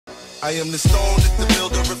I am the stone that the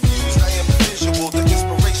builder refused. I am the visual, the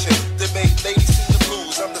inspiration that made ladies sing the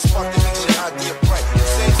blues. I'm the spark that makes your idea bright. The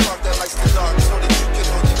same spark that lights the dark so that you can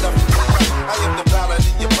hold your left and your right. I am the ballad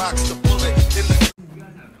in your box, the bullet in the...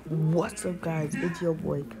 What's up, guys? It's your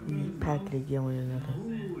boy back again with another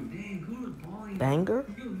banger.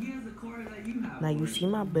 Now you see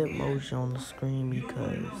my Bitmoji on the screen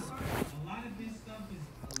because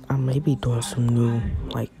I may be doing some new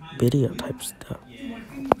video type stuff.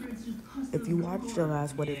 If you watched the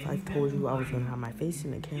last What If I told you I was gonna have my face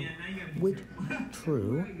in the camera, which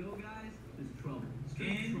true,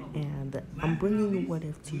 and I'm bringing the What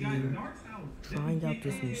If to you, trying out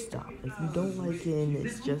this new stuff. If you don't like it and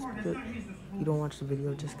it's just because you don't watch the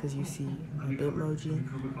video just because you see my Bitmoji,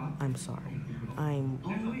 I'm sorry. I'm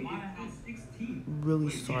really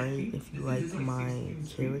sorry if you like my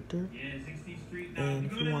character and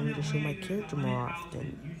if you want me to show my character more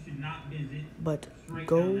often. But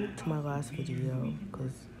go to my last video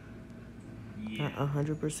because I'm not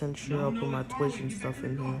 100% sure I'll put my Twitch and stuff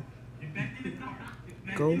in here.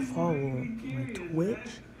 Go follow my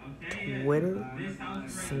Twitch, Twitter,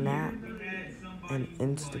 Snap, and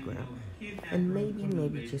Instagram. And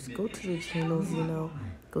maybe just go to the channels,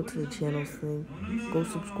 go to the channels thing. Go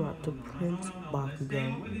subscribe to Prince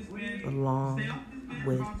Bakugo along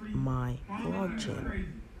with my vlog channel.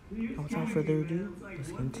 Now, without further ado,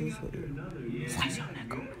 let's get into this video.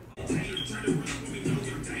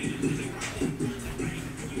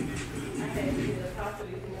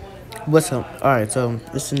 What's up? Alright, so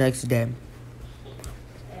it's the next day.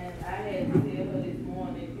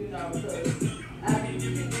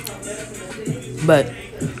 But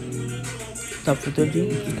without further ado,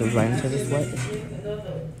 let's go right into this what.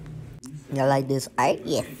 Yeah, like this. I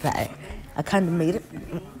kind of made it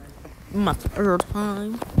my third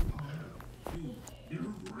time.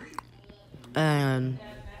 And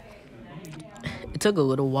it took a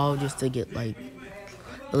little while just to get a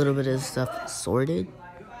little bit of stuff sorted.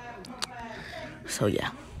 So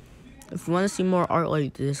yeah, if you want to see more art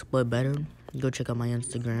like this but better, go check out my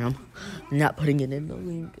Instagram. I'm not putting it in the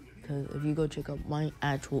link because if you go check out my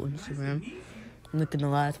actual Instagram, look in the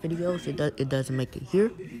last video, if it doesn't make it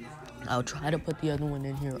here, I'll try to put the other one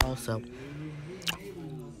in here also.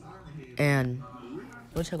 And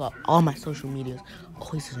go check out all my social medias.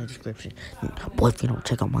 Always in the description. Boy, if you don't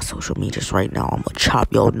check out my social medias right now, I'm gonna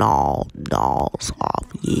chop your dolls off.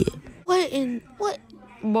 Yeah. What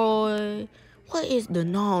is the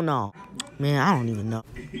no? Man, I don't even know.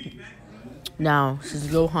 Now, since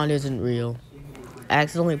Gohan isn't real, I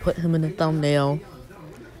accidentally put him in the thumbnail.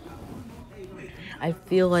 I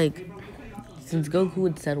feel like since Goku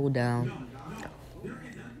would settle down,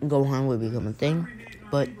 Gohan would become a thing,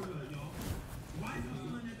 but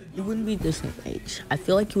he wouldn't be the same age. I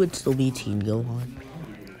feel like he would still be Team Gohan.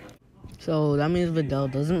 So that means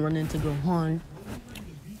Videl doesn't run into Gohan.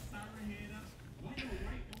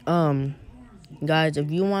 Guys, if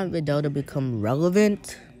you want Videl to become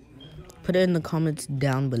relevant, put it in the comments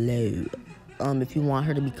down below. If you want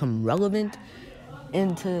her to become relevant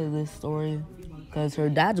into this story, because her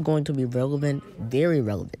dad's going to be relevant, very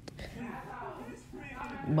relevant.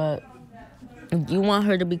 But if you want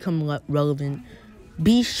her to become relevant,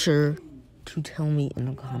 be sure to tell me in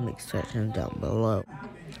the comment section down below.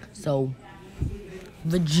 So,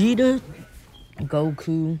 Vegeta,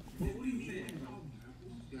 Goku,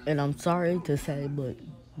 and I'm sorry to say, but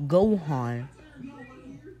Gohan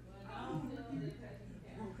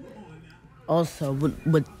also would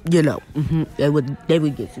they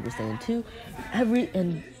would get Super Saiyan 2.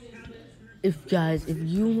 And if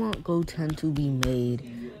you want Goten to be made,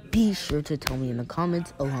 be sure to tell me in the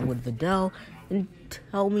comments along with Videl, and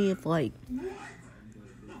tell me if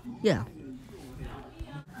yeah.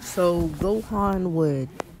 So Gohan would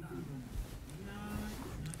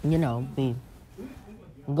be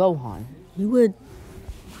Gohan. He would,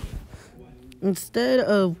 instead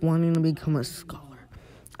of wanting to become a scholar,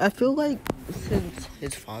 I feel like since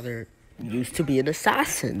his father used to be an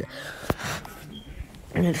assassin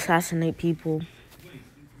and assassinate people,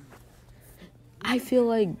 I feel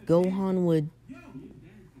like Gohan would...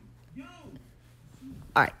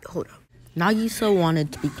 Alright, hold up. Nagisa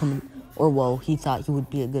wanted to become, he thought he would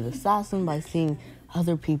be a good assassin by seeing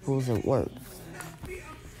other people's at work.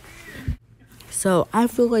 So I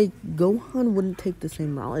feel like Gohan wouldn't take the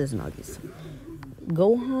same route as Nagisa.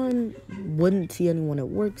 Gohan wouldn't see anyone at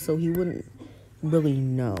work, so he wouldn't really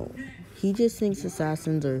know. He just thinks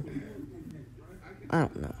assassins are, I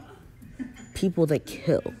don't know, people that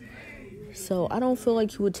kill. So I don't feel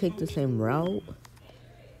like he would take the same route.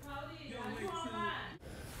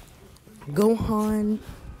 Gohan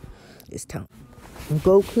is talented.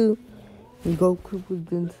 Goku Goku would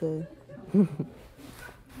then say,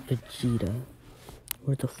 Vegeta,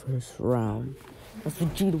 we're the first round. As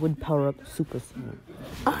Vegeta would power up Super Saiyan.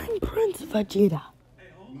 I'm Prince Vegeta.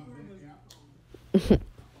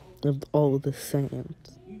 Of all the Saiyans.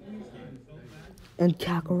 And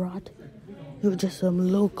Kakarot, you're just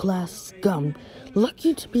some low-class scum.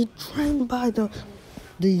 Lucky to be trained by the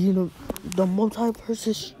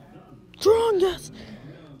multiverse's strongest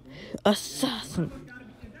assassin.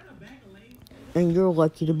 And you're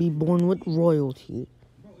lucky to be born with royalty.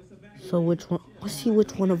 So let's see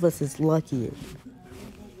which one of us is luckier.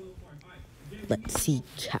 Let's see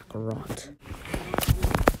Kakarot.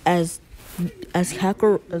 As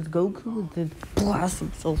Goku did blast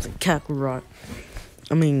himself at Kakarot.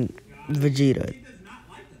 Vegeta.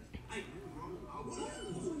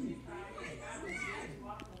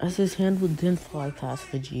 As his hand would then fly past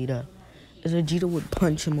Vegeta, as Vegeta would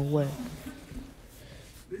punch him away.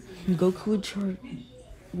 Goku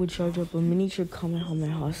would charge up a miniature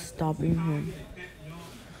Kamehameha, stopping him.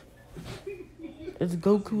 As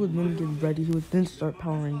Goku would then get ready, he would then start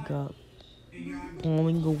powering up,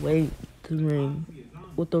 blowing away the ring.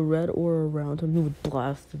 With the red aura around him, he would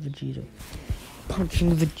blast Vegeta,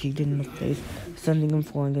 punching Vegeta in the face, sending him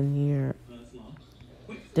flying in the air.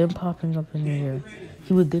 Then popping up in the air,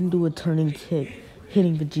 he would then do a turning kick,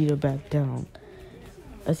 hitting Vegeta back down.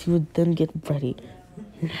 As he would then get ready.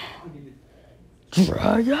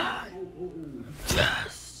 Dragon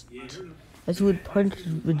Fist! As he would punch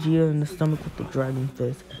Vegeta in the stomach with the Dragon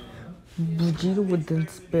Fist, Vegeta would then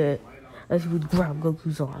spit as he would grab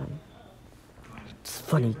Goku's arm. It's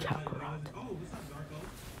funny, Kakarot.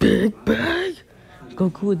 Big Bang!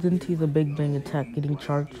 Goku would then tease a Big Bang attack, getting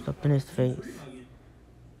charged up in his face.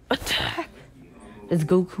 Attack! As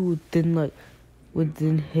Goku would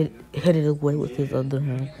then hit it away with his other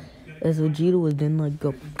hand. As Vegeta would then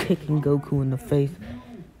go kicking Goku in the face,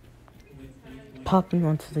 popping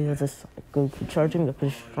onto the other side. Goku charging up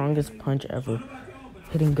his strongest punch ever,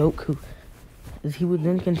 hitting Goku. As he would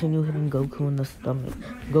then continue hitting Goku in the stomach,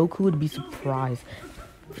 Goku would be surprised.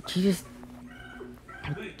 Vegeta's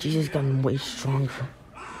gotten way stronger.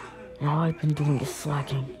 And all I've been doing is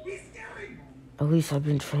slacking. At least I've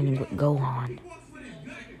been training with Gohan.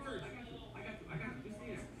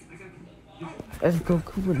 As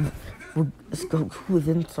Goku would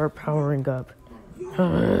then start powering up.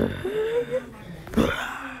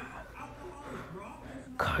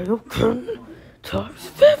 Kaioken times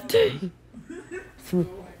 50! So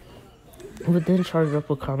he would then charge up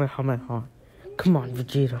a Kamehameha. Come on,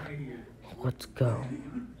 Vegeta. Let's go.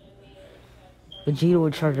 Vegeta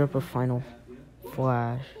would charge up a final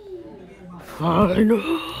flash. Final!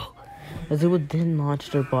 As it would then launch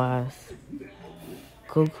their blast.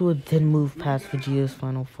 Goku would then move past Vegeta's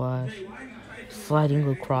final flash, sliding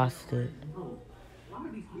across it.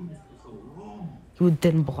 He would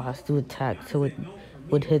then blast to attack so it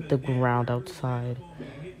would hit the ground outside.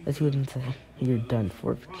 As he would then say, "You're done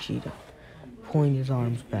for, Vegeta," pulling his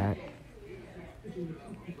arms back.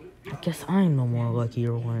 I guess I'm the more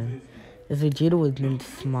luckier one. As Vegeta would then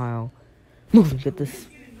smile, moving at this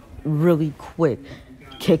really quick,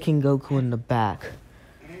 kicking Goku in the back.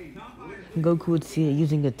 Goku would see it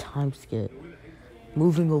using a time skip,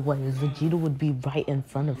 moving away as Vegeta would be right in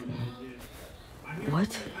front of him.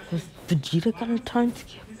 What? Has Vegeta got a time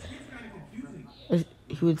skip? As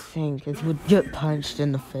he would think as he would get punched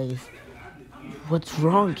in the face. What's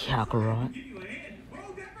wrong, Kakarot?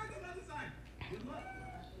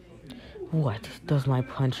 What? Does my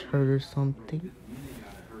punch hurt or something?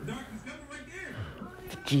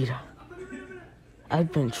 Vegeta,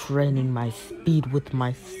 I've been training my speed with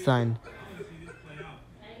my son.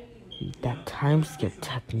 That time skip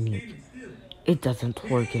technique, it doesn't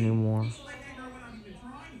work anymore.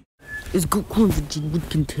 As Goku and Vegeta would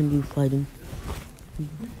continue fighting, it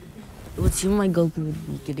would seem like Goku would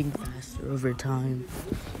be getting faster over time.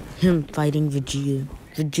 Him fighting Vegeta.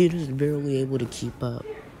 Vegeta's barely able to keep up.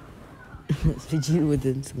 Vegeta would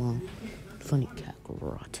then smile. Funny,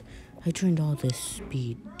 Kakarot. I trained all this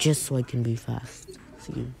speed just so I can be fast.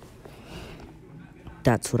 See?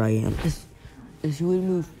 That's what I am. As you would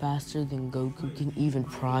move faster than Goku can even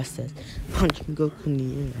process, punching Goku in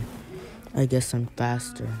the air. I guess I'm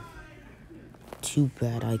faster. Too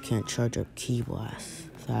bad I can't charge up Ki Blast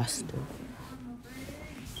faster.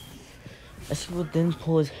 As he would then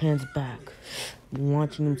pull his hands back,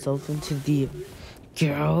 launching himself into the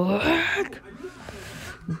Galactic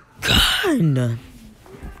Gun.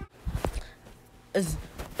 As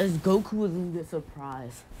Goku would then get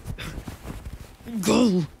surprised.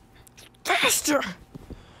 Go faster!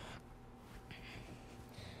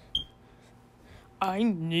 I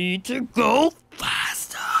need to go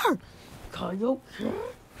faster! Kaioken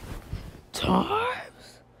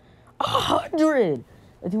times 100!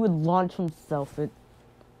 As he would launch himself at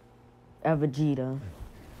Vegeta.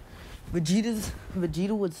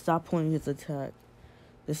 Vegeta would stop pointing his attack.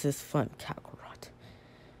 This is fun, Kakarot.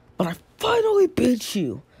 But I finally beat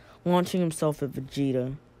you! Launching himself at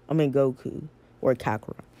Goku, or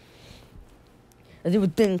Kakarot. As he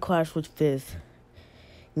would then clash with Fizz.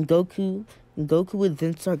 And Goku would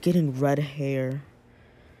then start getting red hair.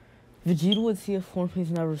 Vegeta would see a form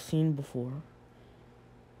he's never seen before.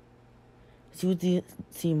 He would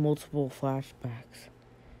see multiple flashbacks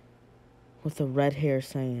with the red hair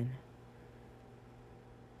Saiyan.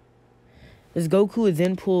 As Goku would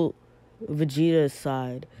then pull Vegeta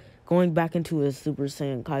aside, going back into his Super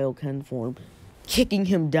Saiyan Kaioken form, kicking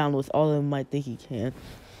him down with all the might that he can.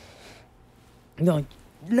 Going,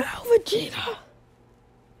 now Vegeta!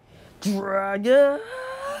 Dragon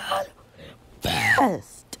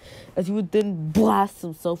Fist! As he would then blast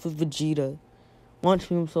himself with Vegeta,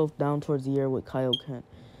 launching himself down towards the air with Kaioken.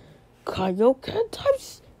 Kaioken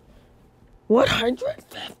times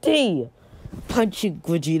 150! Punching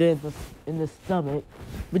Vegeta in the stomach.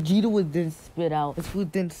 Vegeta would then spit out, as he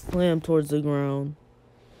would then slam towards the ground.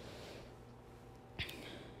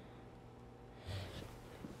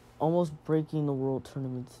 Almost breaking the world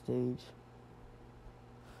tournament stage.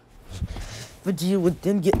 Vegeta would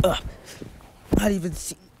then get up.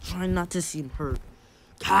 Trying not to seem hurt.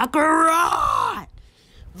 Kakarot!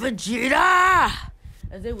 Vegeta!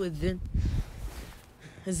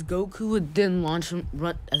 As Goku would then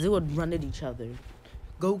as they would run at each other.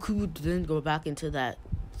 Goku would then go back into that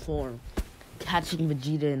form, catching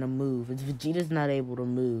Vegeta in a move, as Vegeta's not able to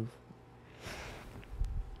move.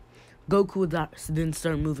 Goku would then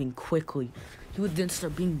start moving quickly. He would then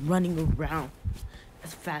start running around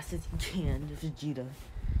as fast as he can to Vegeta.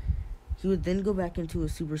 He would then go back into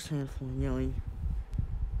his Super Saiyan form, yelling,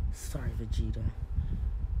 "Sorry, Vegeta."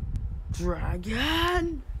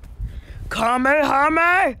 Dragon!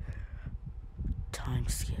 Kamehame! Time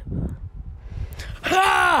skip.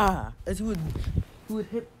 Ha! As he would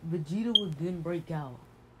hit, Vegeta would then break out.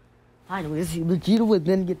 Finally, Vegeta would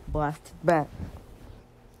then get blasted back.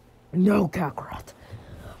 No, Kakarot.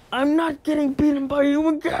 I'm not getting beaten by you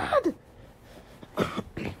again!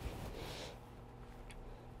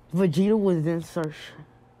 Vegeta would then start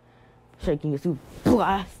shaking his suit,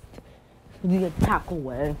 blast the attack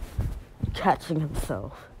away, catching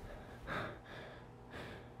himself.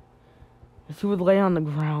 As he would lay on the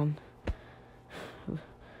ground,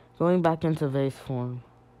 going back into vase form.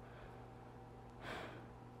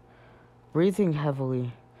 Breathing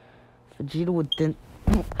heavily, Vegeta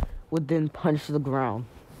would then punch the ground.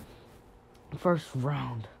 First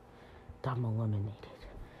round, I'm eliminated.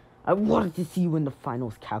 I wanted to see you in the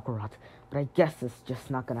finals, Kakarot, but I guess it's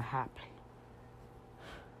just not gonna happen.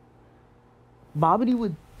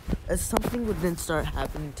 Something would then start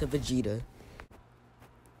happening to Vegeta.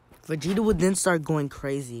 Vegeta would then start going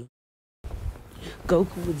crazy.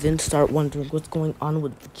 Goku would then start wondering what's going on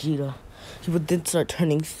with Vegeta. He would then start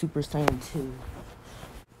turning Super Saiyan 2.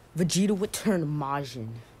 Vegeta would turn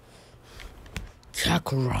Majin.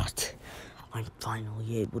 Kakarot, I'm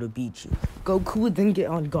finally able to beat you. Goku would then get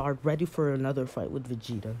on guard, ready for another fight with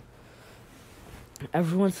Vegeta.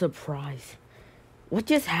 Everyone's surprised. What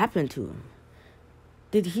just happened to him?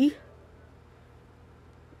 Vegeta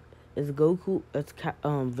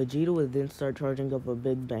would then start charging up a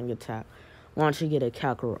Big Bang attack, launching it at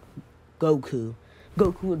Kakarot. Goku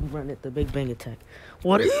would run at the Big Bang attack.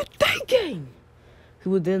 What are you thinking? He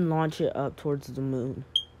would then launch it up towards the moon.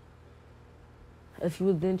 As he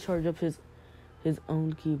would then charge up his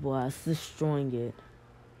own Ki Blast, destroying it.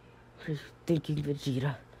 What are you thinking,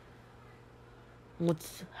 Vegeta?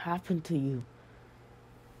 What's happened to you?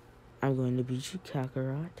 I'm going to beat you,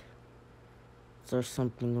 Kakarot. Is there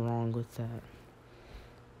something wrong with that?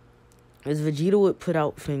 As Vegeta would put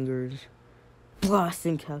out fingers,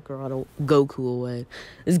 blasting Goku away.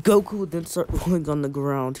 As Goku would then start rolling on the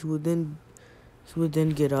ground, he would then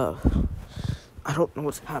get up. I don't know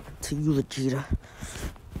what's happened to you, Vegeta,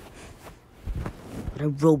 but I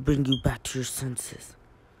will bring you back to your senses.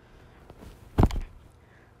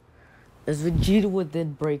 As Vegeta would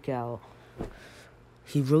then break out,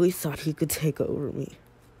 he really thought he could take over me.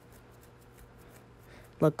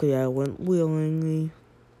 Luckily, I went willingly.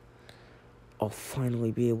 I'll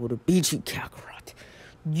finally be able to beat you, Kakarot.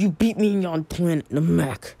 You beat me on planet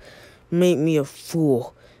Namek. Made me a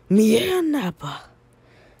fool. Me and Nappa.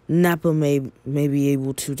 Nappa may be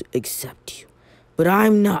able to accept you, but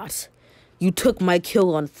I'm not. You took my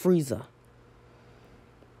kill on Frieza.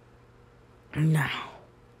 Now,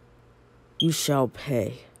 you shall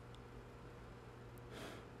pay.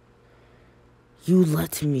 You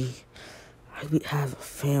let me have a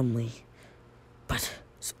family, but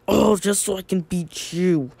it's all just so I can beat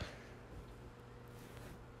you.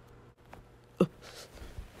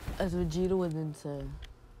 As Vegeta would then say,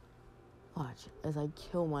 watch as I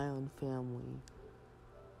kill my own family.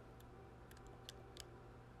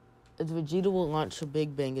 As Vegeta will launch a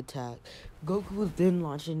Big Bang attack, Goku would then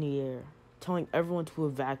launch in the air, telling everyone to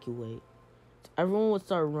evacuate. Everyone would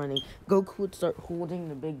start running. Goku would start holding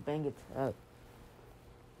the Big Bang attack.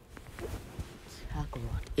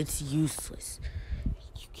 Kakarot, it's useless.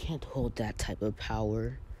 You can't hold that type of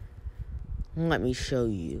power. Let me show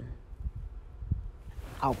you.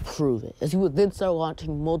 I'll prove it. As he would then start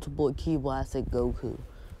launching multiple Ki blasts at Goku.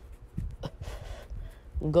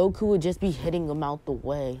 Goku would just be hitting him out the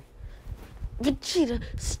way. Vegeta,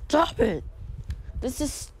 stop it! This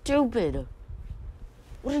is stupid.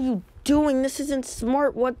 What are you doing? This isn't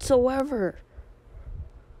smart whatsoever.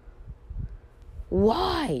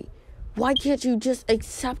 Why? Why can't you just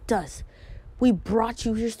accept us? We brought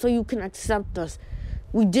you here so you can accept us.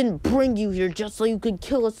 We didn't bring you here just so you could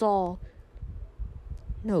kill us all.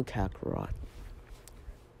 No, Kakarot.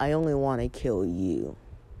 I only want to kill you.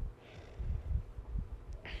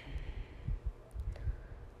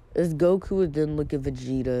 As Goku would then look at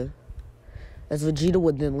Vegeta. As Vegeta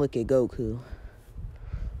would then look at Goku.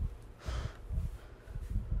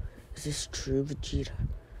 Is this true, Vegeta?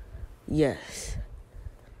 Yes.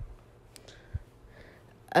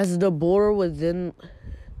 As the boar would then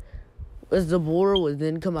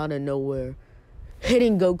come out of nowhere,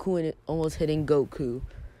 hitting Goku and almost hitting Goku.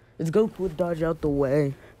 As Goku would dodge out the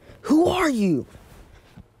way. Who are you?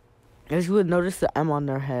 As you would notice the M on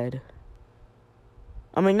their head.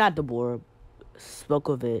 I mean, not the boar,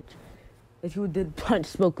 Smokovich. As you would then punch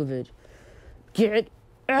Smokovich. Get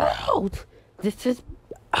out! This is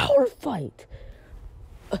our fight.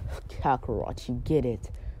 Kakarot, you get it.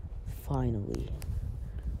 Finally.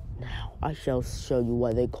 Now, I shall show you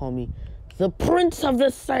why they call me the Prince of the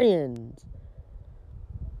Saiyans.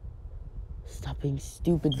 Stop being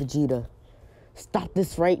stupid, Vegeta. Stop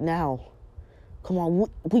this right now. Come on,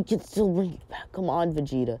 we can still bring it back. Come on,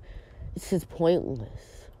 Vegeta. This is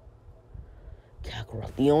pointless.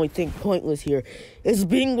 Kakarot, the only thing pointless here is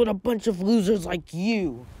being with a bunch of losers like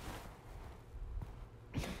you.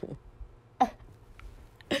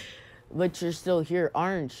 But you're still here,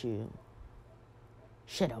 aren't you?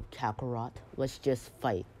 Shut up, Kakarot. Let's just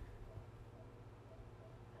fight.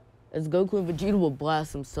 As Goku and Vegeta would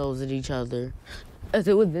blast themselves at each other, as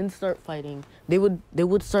they would then start fighting, they would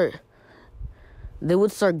start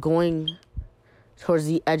going towards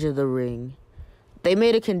the edge of the ring. They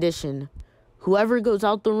made a condition: whoever goes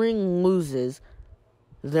out the ring loses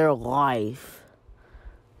their life.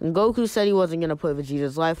 And Goku said he wasn't gonna put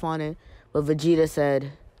Vegeta's life on it, but Vegeta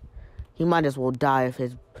said he might as well die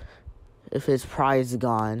if his prize is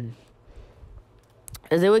gone.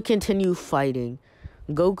 As they would continue fighting,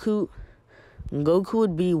 Goku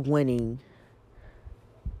would be winning.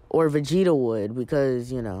 Or Vegeta would,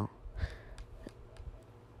 because, you know,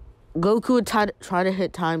 Goku would try to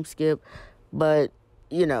hit time skip, but,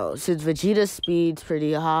 you know, since Vegeta's speed's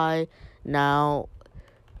pretty high, now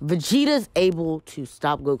Vegeta's able to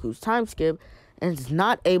stop Goku's time skip, and is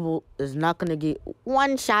not gonna get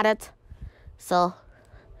one shot at. So,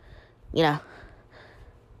 you know,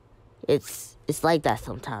 it's like that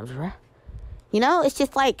sometimes, right? You know, it's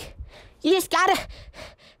just like, you just gotta...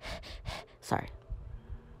 Sorry.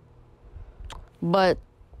 But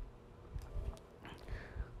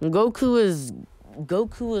Goku is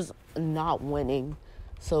not winning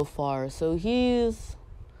so far, so he's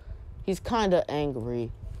kind of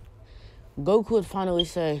angry. Goku would finally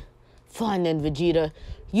say, "Fine then, Vegeta.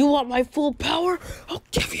 You want my full power? I'll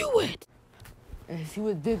give you it." As he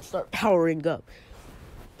would then start powering up,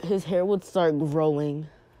 his hair would start growing.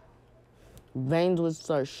 Veins would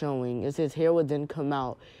start showing. As his hair would then come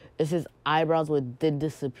out, as his eyebrows would then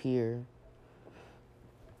disappear.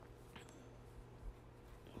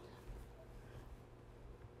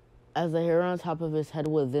 As the hair on top of his head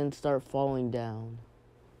would then start falling down.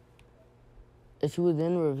 As he would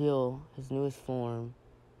then reveal his newest form.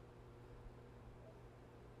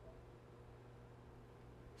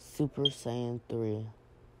 Super Saiyan 3.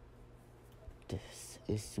 This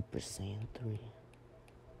is Super Saiyan 3.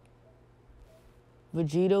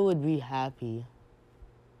 Vegeta would be happy.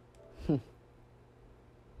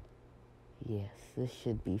 Yes, this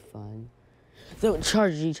should be fun. They would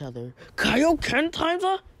charge each other. Kaioken times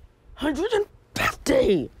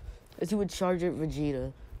 150! As he would charge at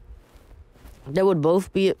Vegeta. They would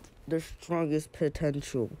both be at their strongest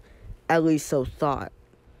potential. At least so thought.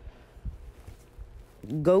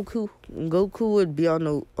 Goku would be on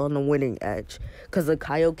the winning edge because of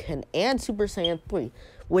Kaioken and Super Saiyan 3,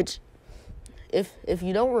 which if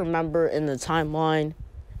you don't remember in the timeline,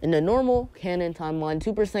 in the normal canon timeline,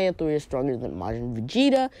 Super Saiyan 3 is stronger than Majin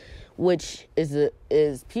Vegeta, which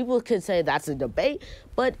is people could say that's a debate,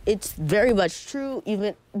 but it's very much true.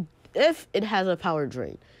 Even if it has a power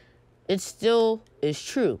drain, it still is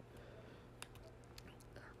true.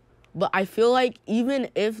 But I feel like even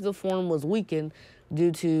if the form was weakened due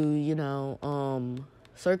to,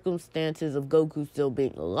 circumstances of Goku still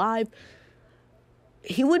being alive,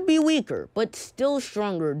 he would be weaker, but still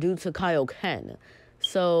stronger due to Kaioken.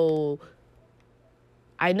 So,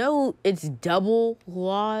 I know it's double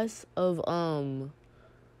loss of, Kaioken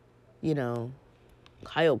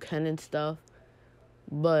and stuff,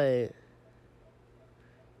 but,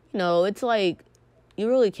 it's like, you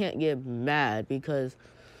really can't get mad because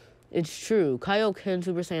it's true. Kaioken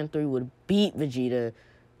Super Saiyan 3 would beat Majin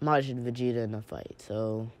Vegeta in a fight.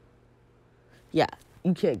 So, yeah,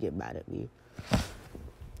 you can't get mad at me.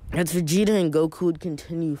 As Vegeta and Goku would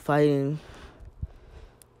continue fighting,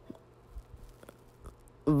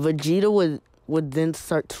 Vegeta would then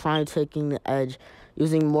start taking the edge,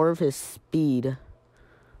 using more of his speed.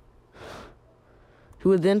 He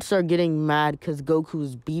would then start getting mad because Goku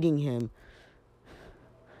was beating him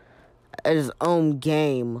at his own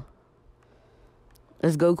game.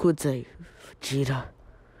 As Goku would say, Vegeta,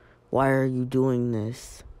 why are you doing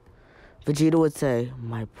this? Vegeta would say,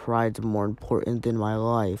 my pride's more important than my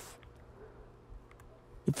life.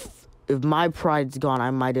 If my pride's gone,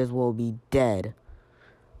 I might as well be dead.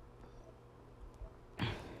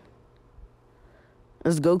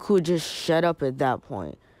 As Goku would just shut up at that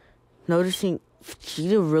point, noticing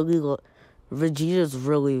Vegeta's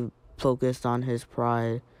really focused on his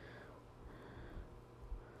pride.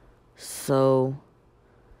 So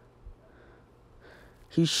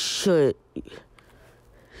he should,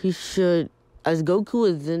 as Goku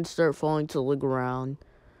would then start falling to the ground,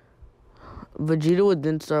 Vegeta would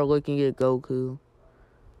then start looking at Goku.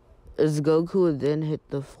 As Goku would then hit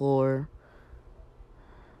the floor,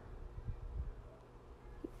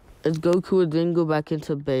 as Goku would then go back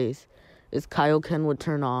into base, as Kaioken would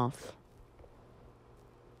turn off.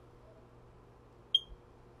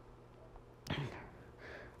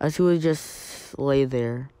 As he would just lay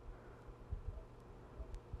there,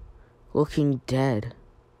 looking dead.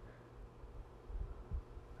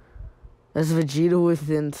 As Vegeta would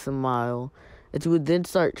then smile, it would then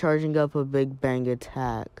start charging up a Big Bang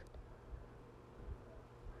attack.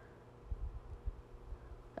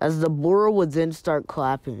 As the Bora would then start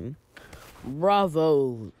clapping.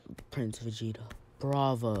 Bravo, Prince Vegeta.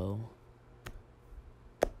 Bravo.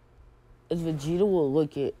 As Vegeta will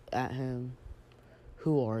look at him,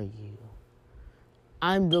 who are you?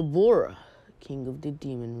 I'm the Bora, king of the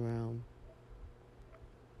demon realm.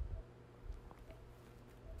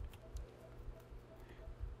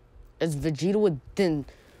 As Vegeta would then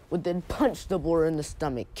punch the Bora in the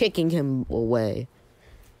stomach, kicking him away.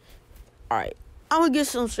 Alright, I'm gonna get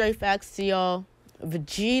some straight facts to y'all.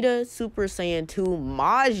 Vegeta Super Saiyan 2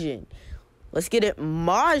 Majin. Let's get it.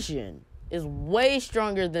 Majin is way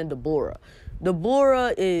stronger than the Bora. The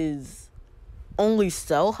Bora is only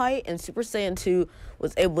Cell height, and Super Saiyan 2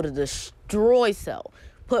 was able to destroy Cell.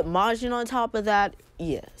 Put Majin on top of that,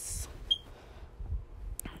 yes.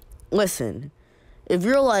 Listen, if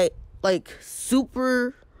you're like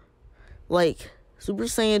Super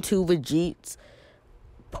Saiyan 2 Vegeta,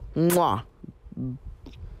 mwah,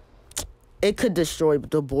 it could destroy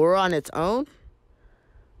the Bora on its own,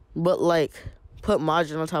 but put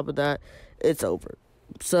Majin on top of that, it's over.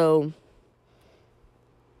 So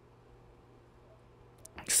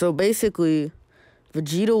basically,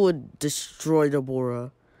 Vegeta would destroy the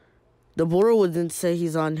Bora. The Bora would then say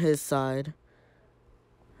he's on his side.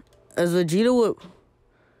 As Vegeta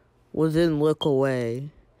would then look away.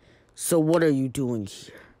 So what are you doing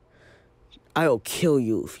here? I'll kill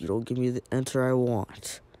you if you don't give me the answer I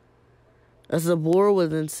want. As the Bora would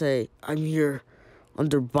then say, I'm here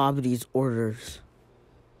under Bobity's orders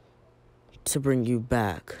to bring you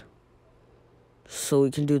back, so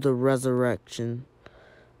we can do the resurrection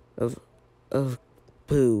of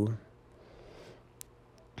Boo.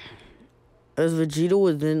 As Vegeta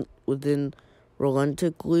would then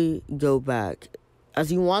reluctantly go back, as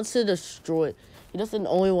he wants to destroy. He doesn't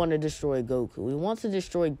only want to destroy Goku. He wants to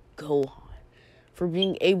destroy Gohan for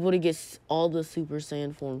being able to get all the Super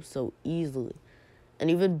Saiyan forms so easily,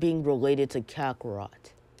 and even being related to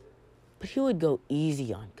Kakarot. But he would go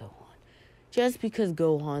easy on Gohan, just because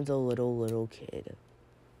Gohan's a little kid.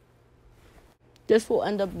 this will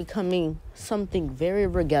end up becoming something very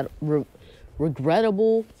regrettable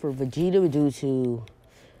for Vegeta due to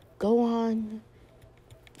Gohan.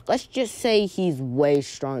 Let's just say he's way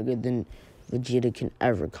stronger than Vegeta can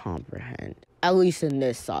ever comprehend. At least in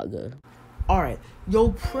this saga. Alright, Yo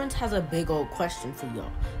Prince has a big old question for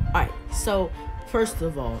y'all. Alright, so first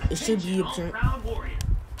of all, it should be apparent.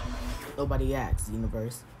 Nobody asks,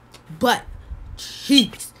 universe. But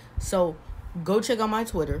cheeks. So go check out my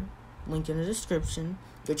Twitter, link in the description.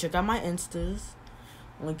 Go check out my Instas,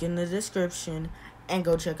 link in the description. And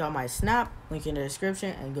go check out my Snap, link in the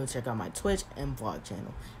description. And go check out my Twitch and vlog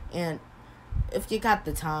channel. And if you got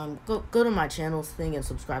the time, go to my channels thing and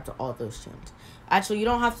subscribe to all those channels. Actually, you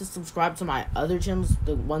don't have to subscribe to my other channels,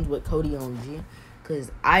 the ones with Cody OMG,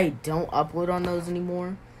 because I don't upload on those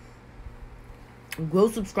anymore. Go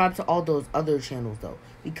subscribe to all those other channels, though,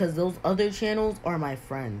 because those other channels are my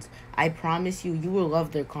friends. I promise you, you will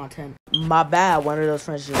love their content. My bad, one of those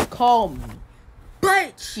friends just called me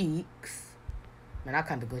butt cheeks. Man, I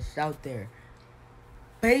kind of glitched out there.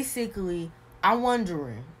 Basically, I'm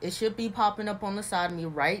wondering, it should be popping up on the side of me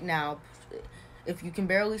right now. If you can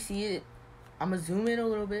barely see it, I'm going to zoom in a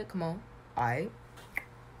little bit. Come on. Alright.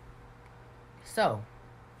 So,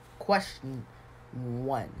 question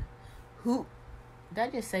 1. Who... Did I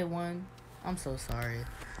just say 1? I'm so sorry.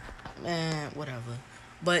 Man, whatever.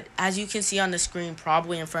 But as you can see on the screen,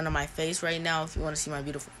 probably in front of my face right now, if you want to see my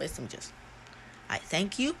beautiful face, let me just...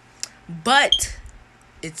 thank you. But,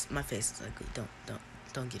 my face is ugly.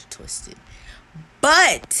 Don't get it twisted.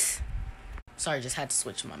 But, sorry, just had to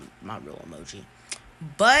switch my real emoji.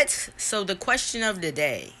 But, so the question of the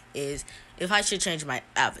day is if I should change my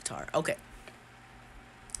avatar. Okay.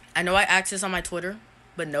 I know I asked this on my Twitter,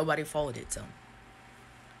 but nobody followed it, so.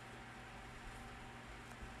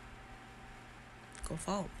 Go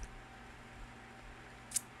follow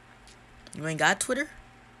it. You ain't got Twitter?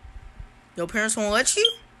 Your parents won't let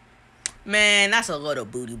you? Man, that's a little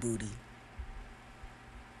booty.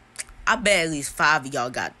 I bet at least 5 of y'all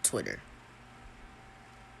got Twitter.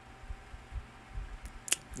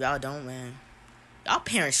 Y'all don't, man. Y'all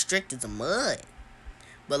parents strict as a mud.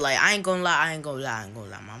 But, like, I ain't gonna lie.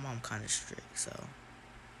 My mom kind of strict, so.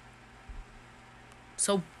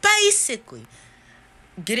 So, basically,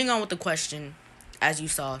 getting on with the question, as you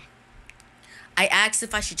saw, I asked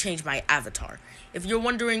if I should change my avatar. If you're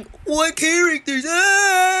wondering, what characters?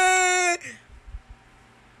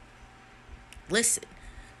 Listen,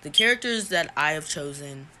 the characters that I have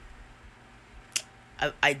chosen,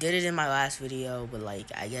 I did it in my last video, but, like,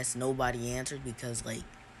 I guess nobody answered because, like,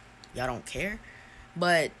 y'all don't care.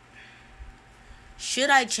 But, should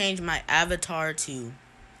I change my avatar to,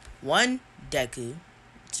 1, Deku,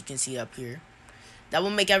 as you can see up here. That will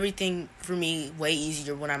make everything for me way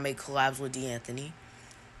easier when I make collabs with D'Anthony.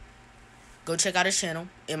 Go check out his channel.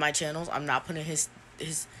 In my channels, I'm not putting his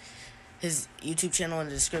YouTube channel in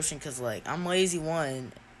the description because, like, I'm lazy,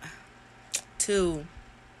 1. 2,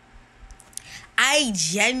 I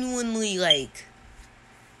genuinely, like,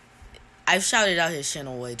 I've shouted out his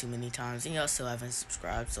channel way too many times, and y'all still haven't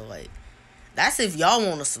subscribed, so, like, that's if y'all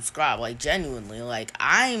want to subscribe, like, genuinely, like,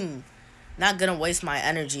 I'm not gonna waste my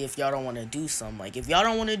energy if y'all don't want to do something. Like, if y'all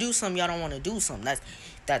don't want to do something, y'all don't want to do something.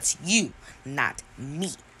 That's you, not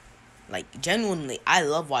me. Like, genuinely, I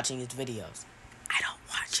love watching his videos. I don't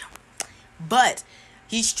watch them. But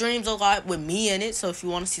he streams a lot with me in it, so if you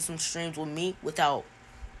want to see some streams with me without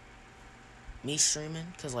me streaming,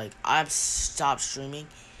 because, like, I've stopped streaming.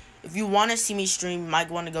 If you want to see me stream, you might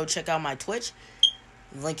want to go check out my Twitch.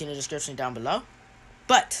 Link in the description down below.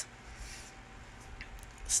 But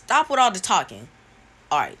stop with all the talking.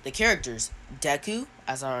 Alright, the characters. Deku,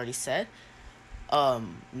 as I already said.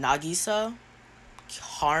 Nagisa.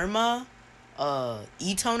 Karma.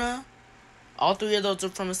 Itona. All 3 of those are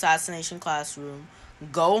from Assassination Classroom.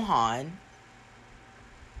 Gohan.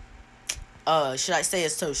 Should I say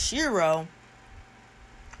it's Toshiro?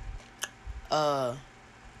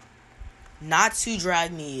 Natsu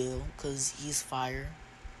Drag Me Ill, because he's fire.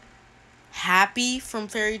 Happy from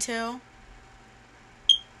Fairy Tail.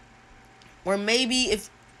 Or maybe if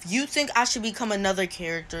you think I should become another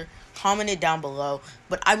character, comment it down below.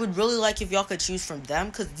 But I would really like if y'all could choose from them,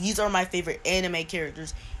 because these are my favorite anime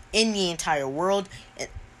characters in the entire world.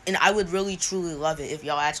 And I would really, truly love it if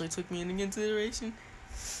y'all actually took me into consideration.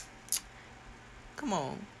 Come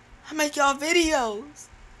on. I make y'all videos.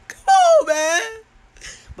 Come on, man.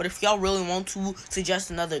 But if y'all really want to suggest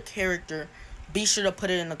another character, be sure to put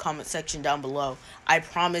it in the comment section down below. I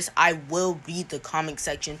promise I will read the comment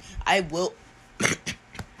section. I will...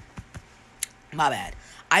 My bad.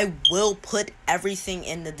 I will put everything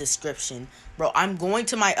in the description. Bro, I'm going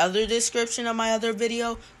to my other description of my other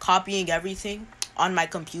video, copying everything on my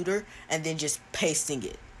computer, and then just pasting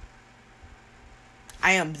it.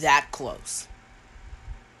 I am that close.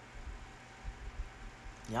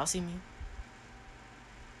 Y'all see me?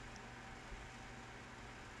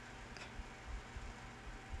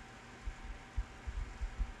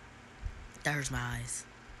 That hurts my eyes.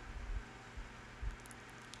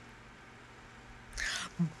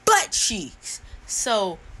 Butt cheeks.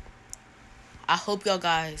 So, I hope y'all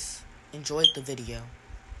guys enjoyed the video.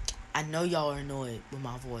 I know y'all are annoyed with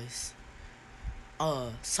my voice.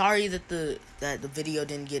 Sorry that the video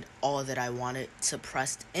didn't get all that I wanted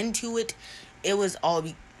suppressed into it. It was all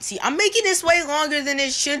see, I'm making this way longer than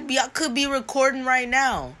it should be. I could be recording right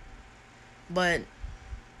now. But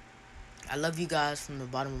I love you guys from the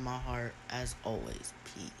bottom of my heart as always.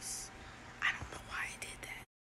 Peace.